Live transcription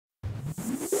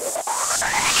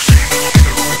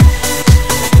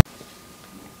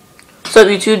What's up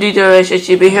YouTube,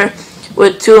 DWHHGB here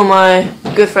with two of my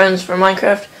good friends from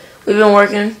Minecraft. We've been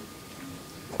working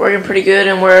pretty good,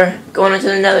 and we're going into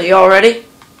the nether. Y'all ready?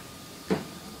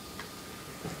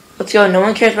 Let's go. No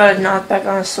one cares about a knockback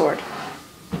on a sword.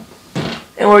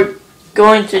 And we're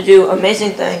going to do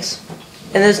amazing things.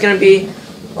 And this is going to be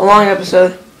a long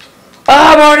episode.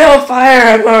 Oh, I'm already on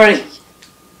fire!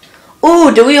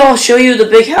 Ooh, did we all show you the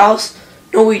big house?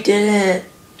 No, we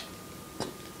didn't.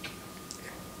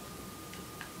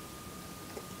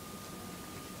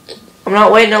 I'm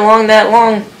not waiting along that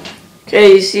long.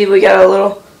 Okay, you see we got a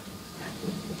little...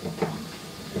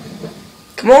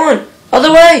 Come on!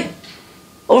 Other way!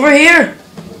 Over here!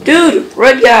 Dude!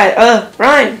 Red guy!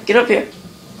 Ryan! Get up here.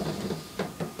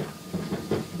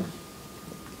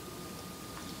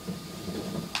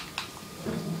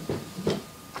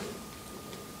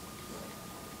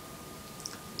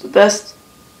 The best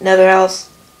nether house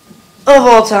of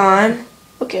all time.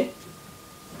 Okay.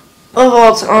 Of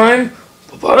all time.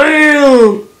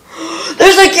 Bam!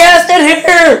 There's a ghast in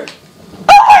here!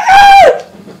 Oh my god!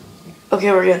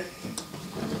 Okay, we're good.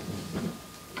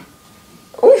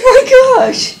 Oh my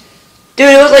gosh! Dude,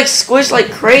 it was like squished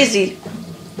like crazy.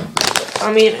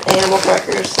 I'm eating animal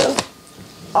crackers, so.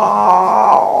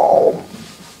 Oh.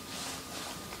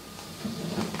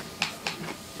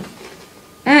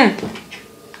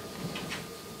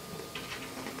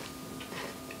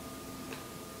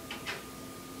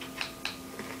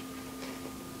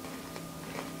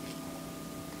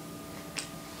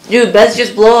 Dude, beds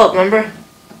just blow up, remember?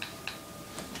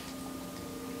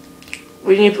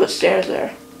 We need to put stairs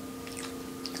there.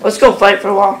 Let's go fight for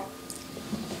a while.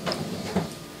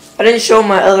 I didn't show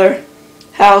my other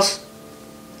house.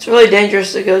 It's really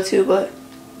dangerous to go to, but...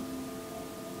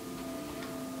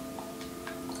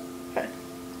 Okay.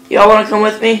 Y'all want to come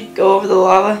with me? Go over the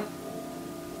lava?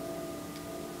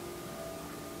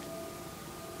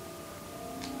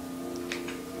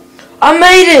 I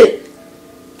made it!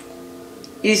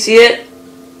 You see it?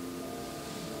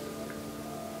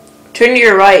 Turn to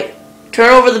your right. Turn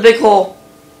over the big hole.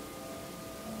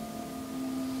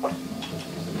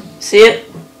 See it?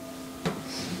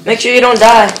 Make sure you don't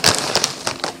die.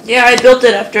 Yeah, I built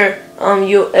it after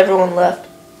everyone left.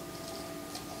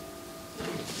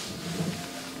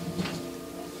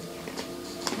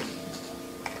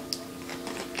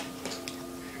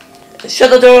 Shut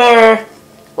the door.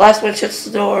 Last one shuts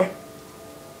the door.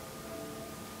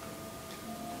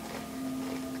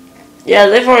 Yeah,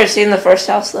 they've already seen the first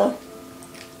house, though.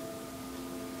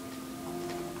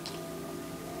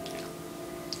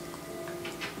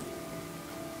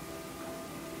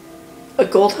 A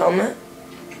gold helmet.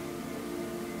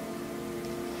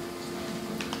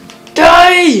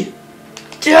 Die!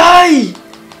 Die!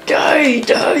 Die!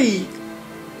 Die!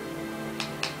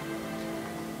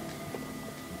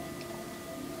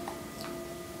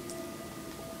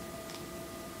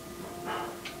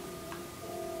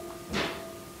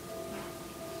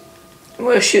 I'm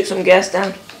gonna shoot some gas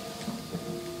down.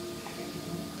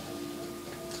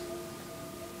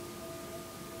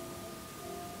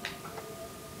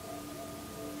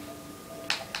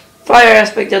 Fire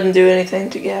aspect doesn't do anything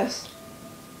to gas.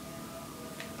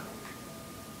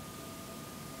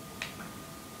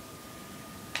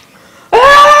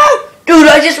 Ah! Dude,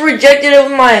 I just rejected it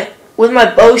with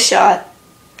my bow shot.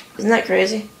 Isn't that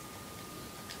crazy?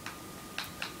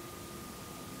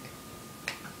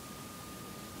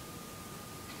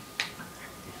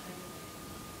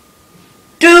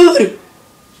 Dude!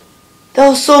 That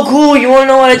was so cool. You wanna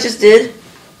know what I just did?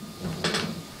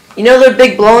 You know the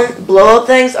big blow up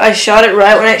things? I shot it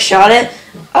right when I shot it.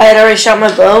 I had already shot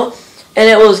my bow, and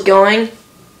it was going.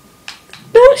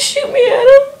 Don't shoot me,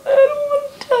 Adam. I don't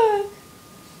want to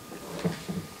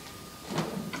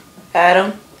die.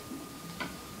 Adam.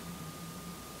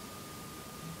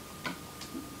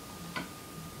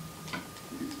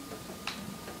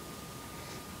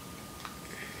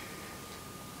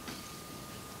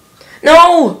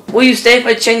 No! Will you stay if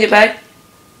I change it back?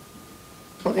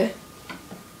 Okay.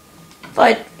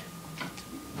 Fight.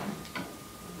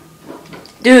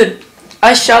 Dude,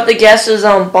 I shot the gases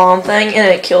bomb thing and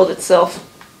it killed itself.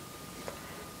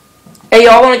 Hey,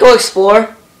 y'all want to go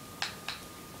explore?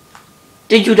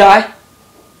 Did you die?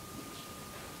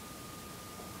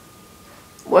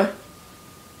 What?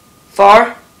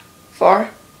 Far?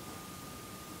 Far?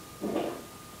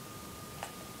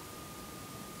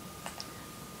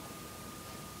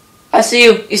 I see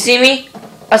you. You see me?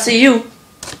 I see you.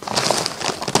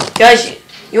 Guys,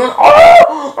 you want...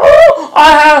 Oh!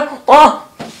 I have... Oh!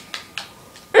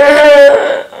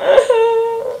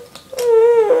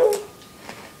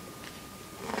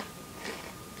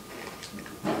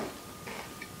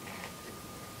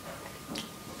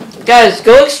 Guys,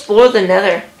 go explore the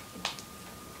nether.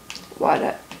 Why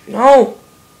that? No.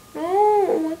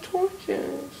 No, my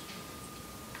torches.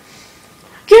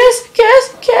 Gas,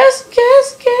 gas, gas,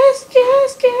 gas, gas,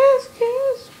 gas, gas,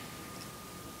 gas.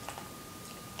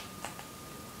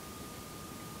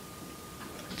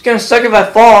 It's gonna suck if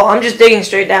I fall. I'm just digging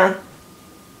straight down.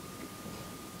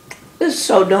 This is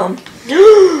so dumb.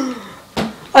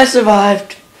 I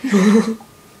survived.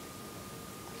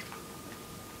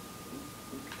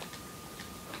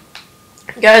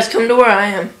 Guys, come to where I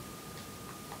am.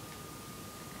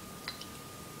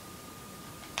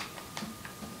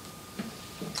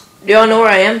 Do y'all know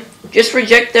where I am? Just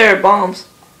reject their bombs.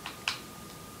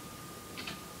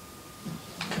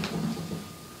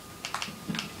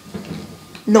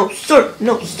 No, sir.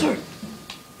 No, sir.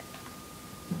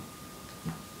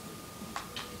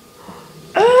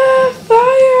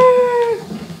 Fire!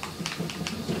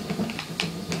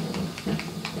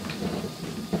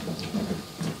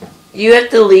 You have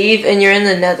to leave and you're in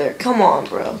the nether. Come on,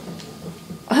 bro.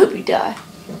 I hope you die.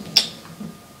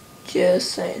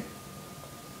 Just saying.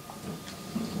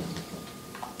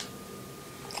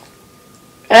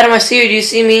 Adam, I see you. Do you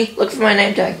see me? Look for my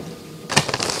name tag.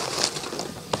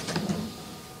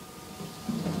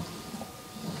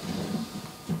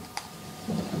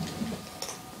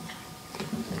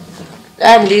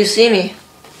 Adam, do you see me?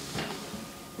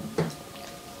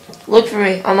 Look for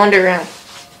me. I'm underground.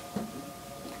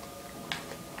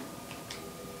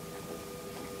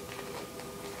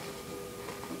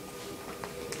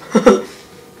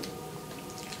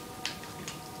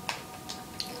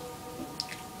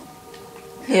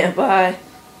 Yeah, bye.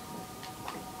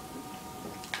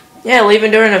 Yeah,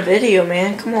 leaving during a video,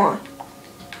 man. Come on.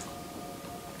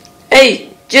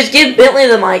 Hey, just give Bentley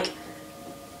the mic.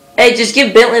 Hey, just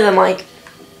give Bentley the mic.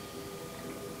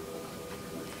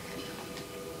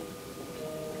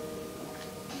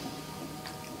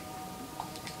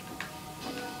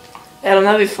 Adam,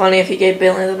 that'd be funny if he gave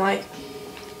Bentley the mic.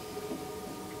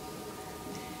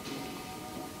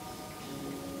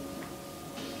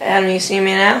 Adam, you see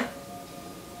me now?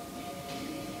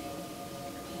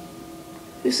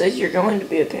 Who says you're going to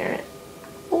be a parent?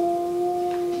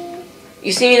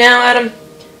 You see me now, Adam?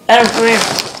 Adam, come here.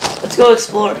 Let's go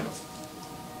explore.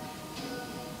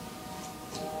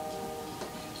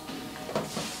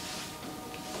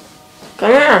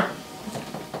 Come here.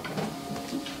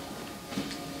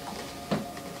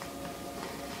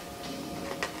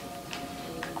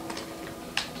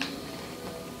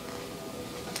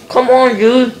 Come on,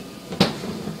 dude.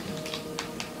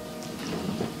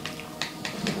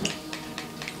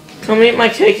 Come eat my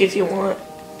cake if you want.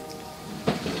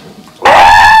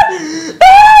 I'm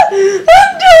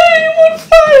dying, I'm on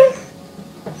fire.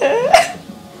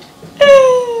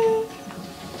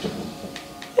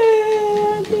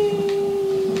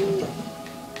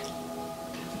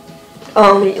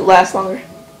 It lasts longer.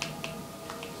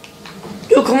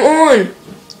 Dude, come on.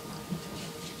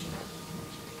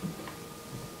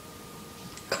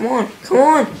 Come on, come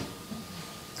on.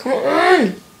 Come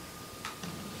on.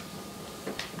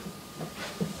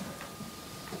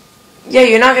 Yeah,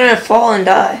 you're not gonna fall and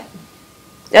die.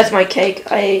 That's my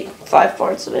cake. I ate 5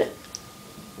 parts of it.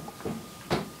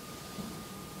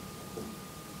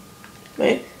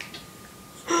 Wait.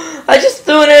 I just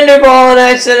threw an ender ball on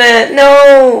accident.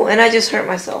 No! And I just hurt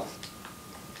myself.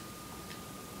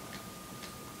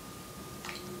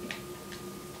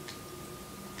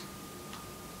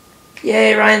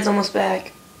 Yay, Ryan's almost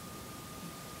back.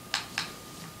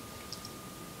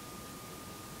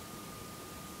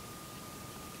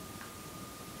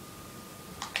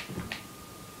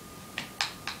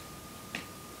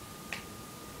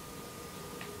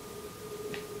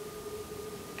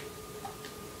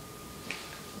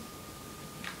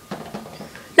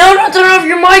 No, don't turn off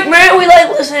your mic, man. We like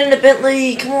listening to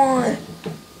Bentley. Come on.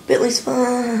 Bentley's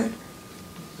fun.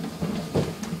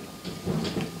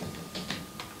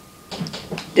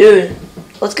 Dude,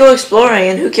 let's go exploring,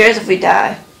 and who cares if we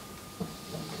die?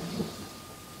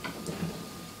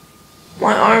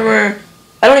 My armor,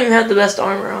 I don't even have the best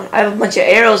armor on. I have a bunch of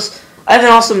arrows. I have an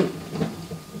awesome...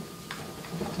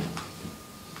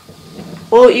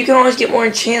 Well, you can always get more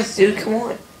enchants, dude. Come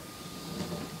on.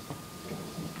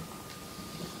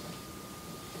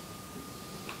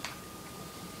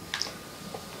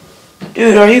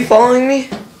 Dude, are you following me?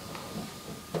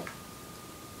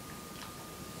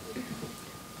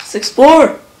 Let's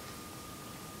explore.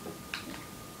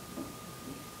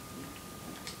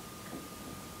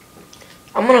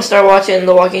 I'm gonna start watching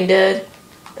The Walking Dead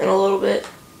in a little bit.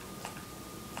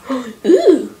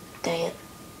 Ooh, dang it.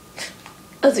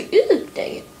 I was like, ooh,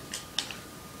 dang it.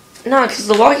 No, because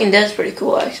The Walking Dead's pretty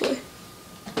cool, actually.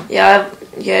 Yeah,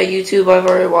 YouTube, I've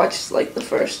already watched like the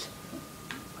first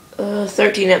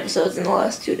 13 episodes in the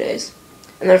last 2 days.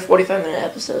 And they're 45-minute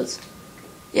episodes.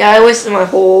 Yeah, I wasted my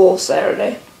whole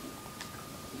Saturday.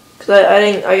 Because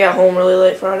I got home really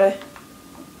late Friday.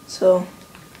 So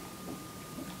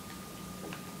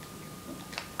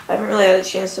I haven't really had a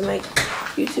chance to make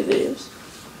YouTube videos.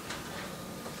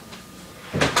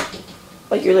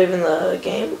 Like you're leaving the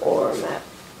game or map?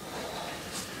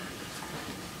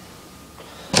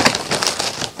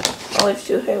 I'll leave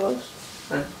 2 halos.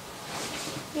 Huh?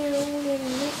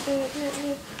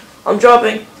 I'm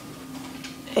dropping.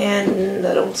 And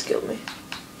that almost killed me.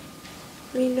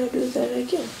 Me not do that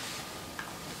again.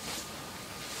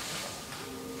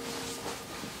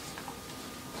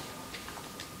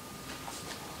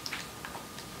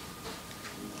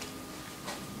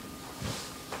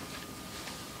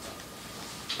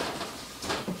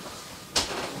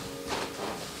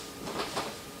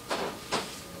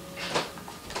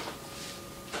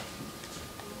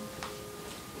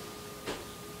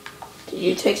 Did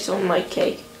you take some of my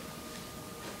cake?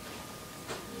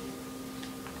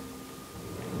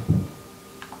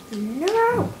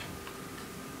 No.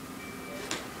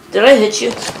 Did I hit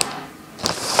you?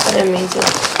 I didn't mean to.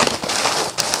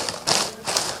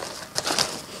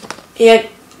 Yeah.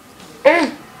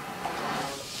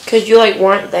 Cause you like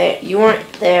weren't there. You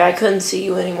weren't there. I couldn't see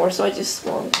you anymore, so I just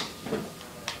swung.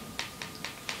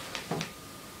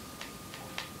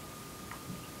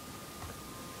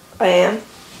 I am.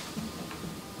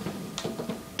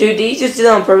 Dude, did you just do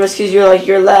that on purpose? Cause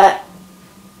you're that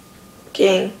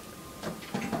king.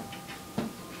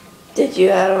 Did you,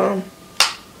 Adam?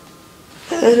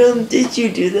 Adam, did you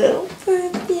do that on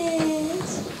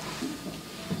purpose?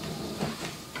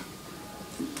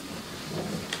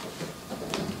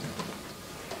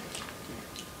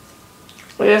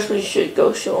 I guess we should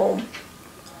go show them.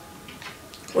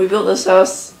 We built this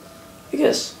house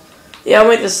because, yeah, I'll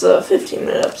make this a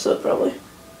 15-minute episode probably.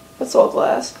 That's all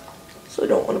glass, so I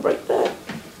don't want to break that.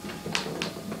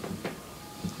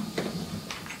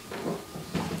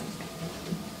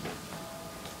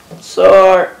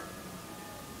 So are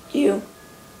you.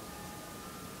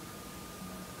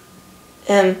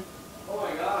 Oh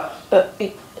my gosh.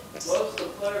 Most of the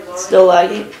players are still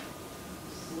lagging.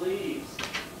 Sleeves.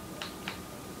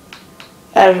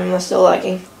 Adam, am I still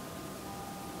lagging?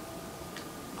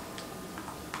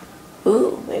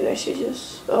 Ooh, maybe I should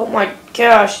just... Oh my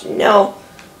gosh, no.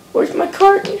 Where's my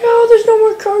cart? No, there's no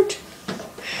more cart.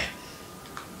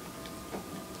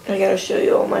 I gotta show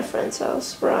you all my friend's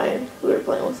house. Ryan, we were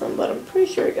playing with him, but I'm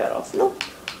pretty sure he got off. Nope.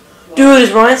 Dude,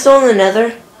 is Ryan still in the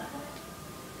nether?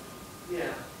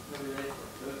 Yeah.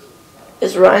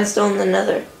 Is Ryan still in the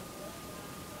nether?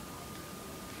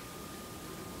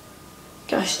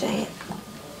 Gosh dang it.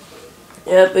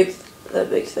 Yeah, that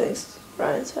big thing's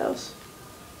Ryan's house.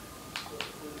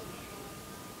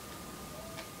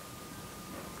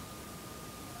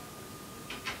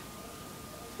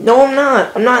 No, I'm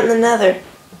not. I'm not in the nether.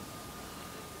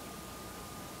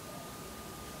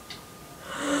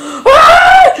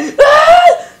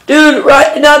 Dude,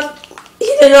 right? He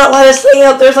did not let us thing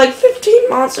out. There's like 15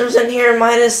 monsters in here,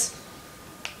 minus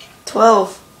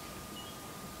 12.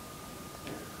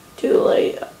 Too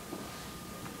late.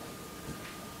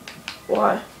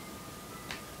 Why?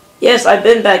 Yes, I've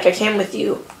been back. I came with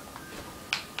you.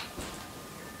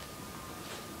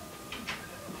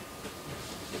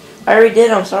 I already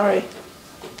did. I'm sorry.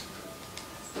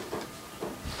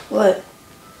 What?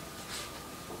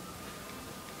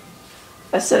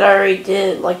 I said I already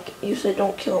did. Like, you said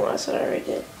don't kill him. I said I already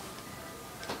did.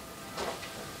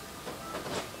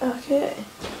 Okay.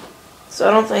 So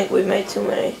I don't think we've made too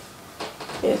many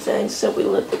new things, except we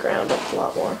lit the ground up a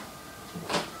lot more.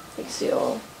 You can see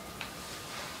all.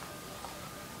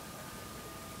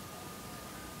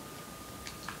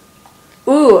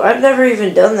 Ooh, I've never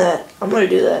even done that. I'm gonna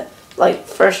do that. Like,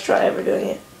 first try ever doing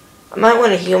it. I might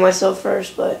want to heal myself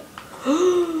first, but...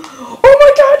 Oh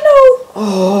my god, no!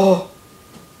 Oh.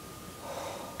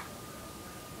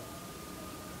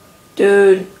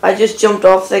 Dude, I just jumped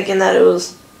off thinking that it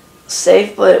was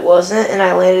safe, but it wasn't, and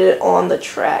I landed it on the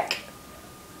track.